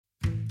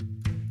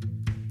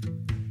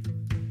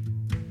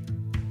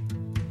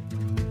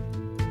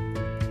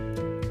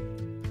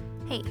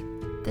Hey,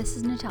 this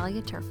is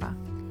Natalia Turfa,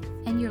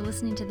 and you're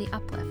listening to The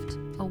Uplift,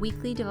 a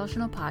weekly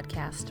devotional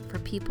podcast for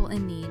people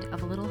in need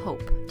of a little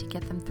hope to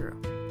get them through.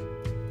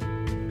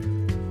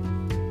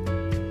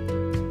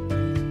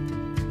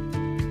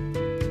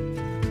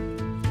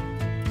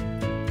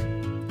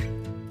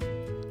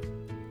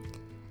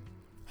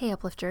 Hey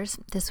Uplifters,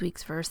 this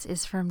week's verse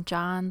is from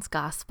John's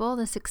Gospel,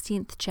 the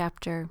 16th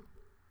chapter,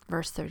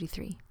 verse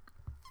 33.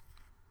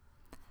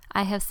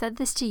 I have said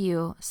this to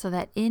you so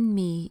that in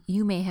me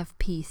you may have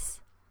peace.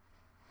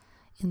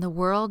 In the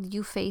world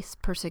you face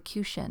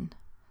persecution,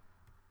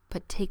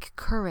 but take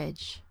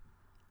courage,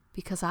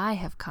 because I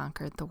have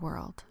conquered the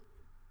world.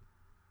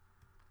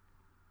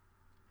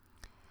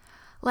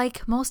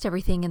 Like most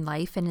everything in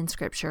life and in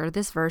Scripture,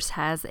 this verse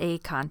has a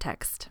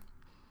context.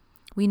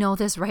 We know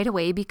this right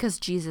away because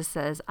Jesus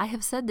says, I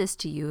have said this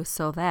to you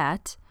so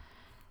that,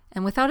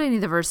 and without any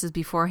of the verses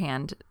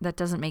beforehand, that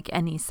doesn't make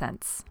any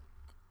sense.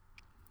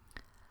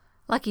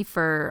 Lucky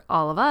for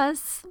all of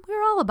us,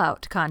 we're all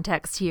about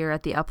context here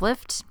at The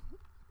Uplift.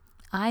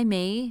 I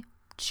may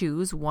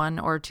choose one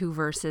or two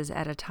verses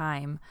at a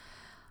time,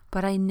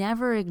 but I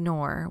never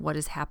ignore what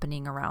is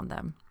happening around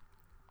them.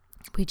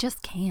 We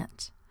just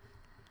can't.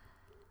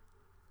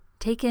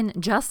 Taken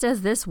just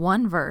as this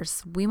one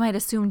verse, we might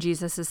assume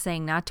Jesus is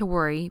saying not to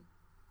worry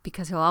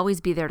because he'll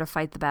always be there to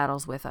fight the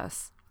battles with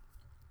us.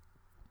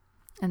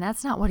 And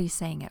that's not what he's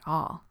saying at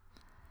all.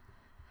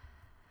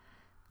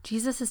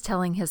 Jesus is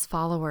telling his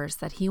followers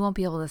that he won't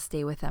be able to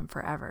stay with them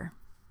forever.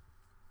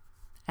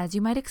 As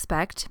you might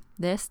expect,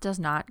 this does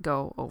not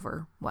go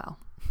over well.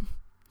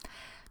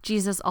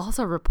 Jesus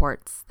also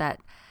reports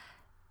that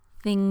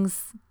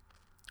things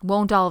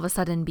won't all of a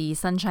sudden be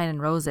sunshine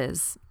and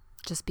roses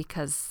just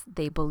because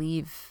they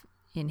believe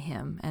in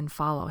him and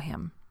follow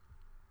him.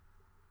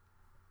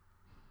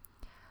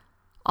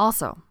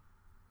 Also,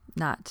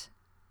 not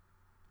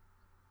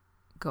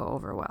go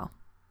over well.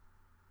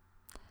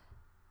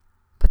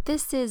 But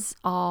this is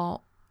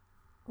all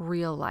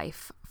real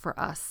life for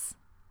us.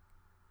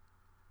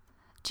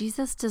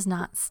 Jesus does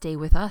not stay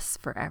with us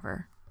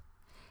forever.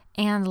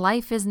 And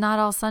life is not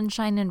all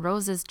sunshine and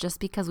roses just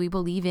because we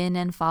believe in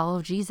and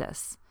follow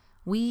Jesus.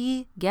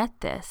 We get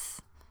this.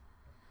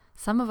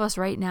 Some of us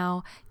right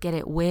now get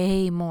it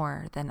way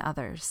more than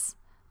others,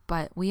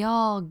 but we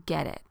all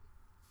get it.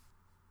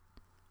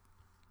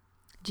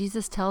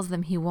 Jesus tells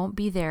them he won't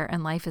be there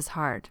and life is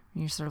hard.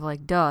 And you're sort of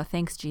like, duh,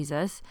 thanks,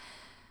 Jesus.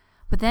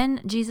 But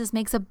then Jesus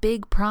makes a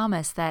big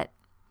promise that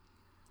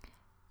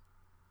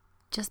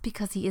just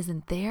because he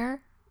isn't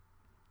there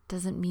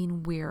doesn't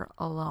mean we're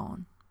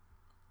alone.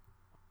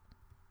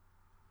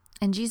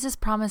 And Jesus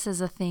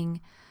promises a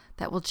thing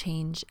that will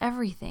change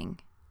everything.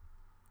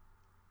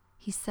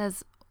 He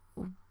says,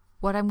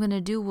 what I'm going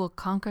to do will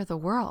conquer the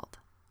world,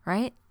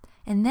 right?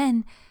 And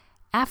then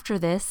after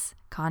this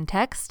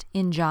context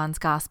in John's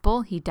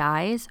Gospel, he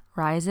dies,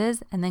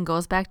 rises, and then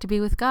goes back to be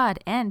with God.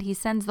 And he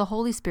sends the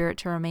Holy Spirit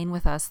to remain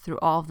with us through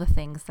all the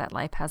things that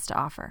life has to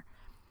offer.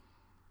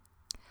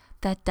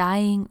 That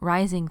dying,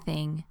 rising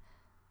thing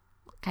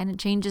kind of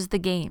changes the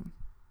game.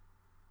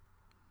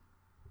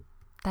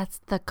 That's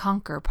the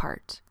conquer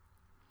part.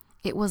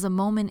 It was a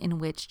moment in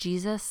which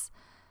Jesus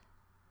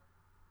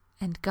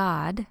and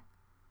God,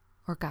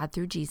 or God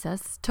through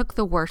Jesus, took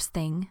the worst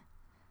thing,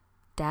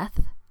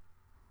 death,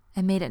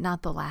 and made it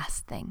not the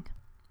last thing.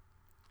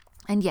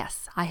 And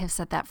yes, I have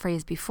said that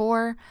phrase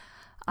before.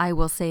 I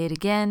will say it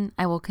again.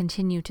 I will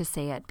continue to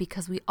say it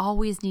because we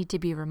always need to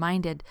be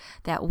reminded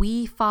that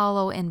we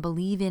follow and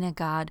believe in a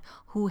God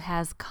who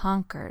has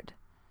conquered.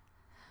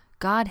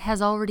 God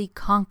has already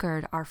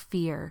conquered our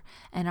fear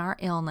and our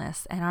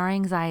illness and our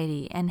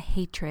anxiety and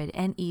hatred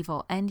and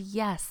evil. And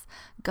yes,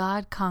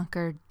 God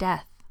conquered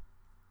death.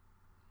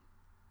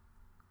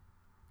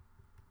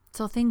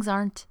 So things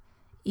aren't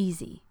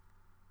easy.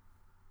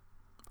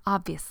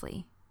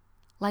 Obviously,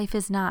 life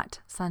is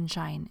not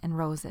sunshine and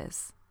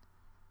roses.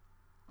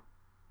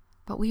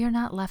 But we are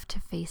not left to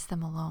face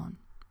them alone.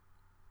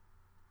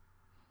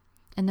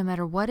 And no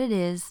matter what it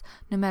is,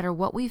 no matter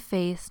what we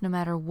face, no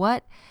matter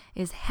what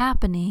is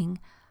happening,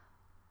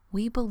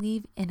 we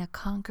believe in a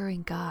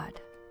conquering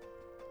God.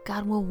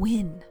 God will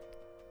win.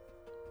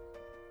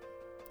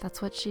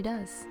 That's what she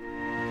does.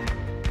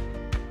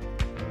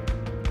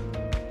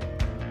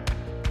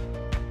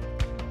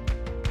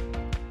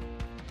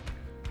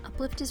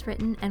 Uplift is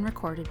written and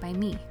recorded by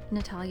me,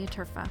 Natalia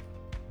Turfa.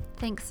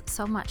 Thanks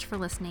so much for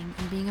listening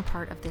and being a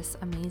part of this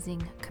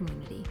amazing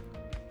community.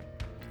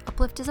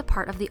 Uplift is a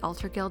part of the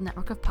Altar Guild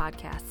network of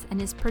podcasts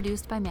and is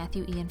produced by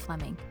Matthew Ian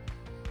Fleming.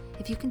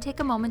 If you can take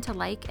a moment to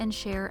like and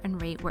share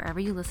and rate wherever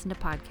you listen to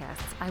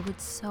podcasts, I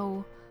would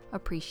so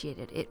appreciate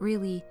it. It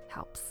really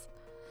helps.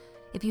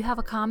 If you have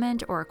a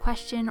comment or a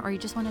question, or you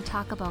just want to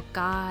talk about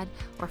God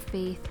or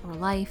faith or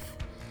life,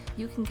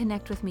 you can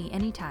connect with me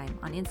anytime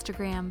on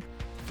Instagram,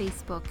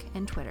 Facebook,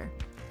 and Twitter.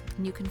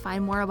 And you can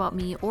find more about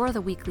me or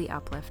the Weekly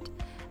Uplift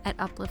at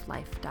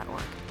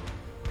upliftlife.org.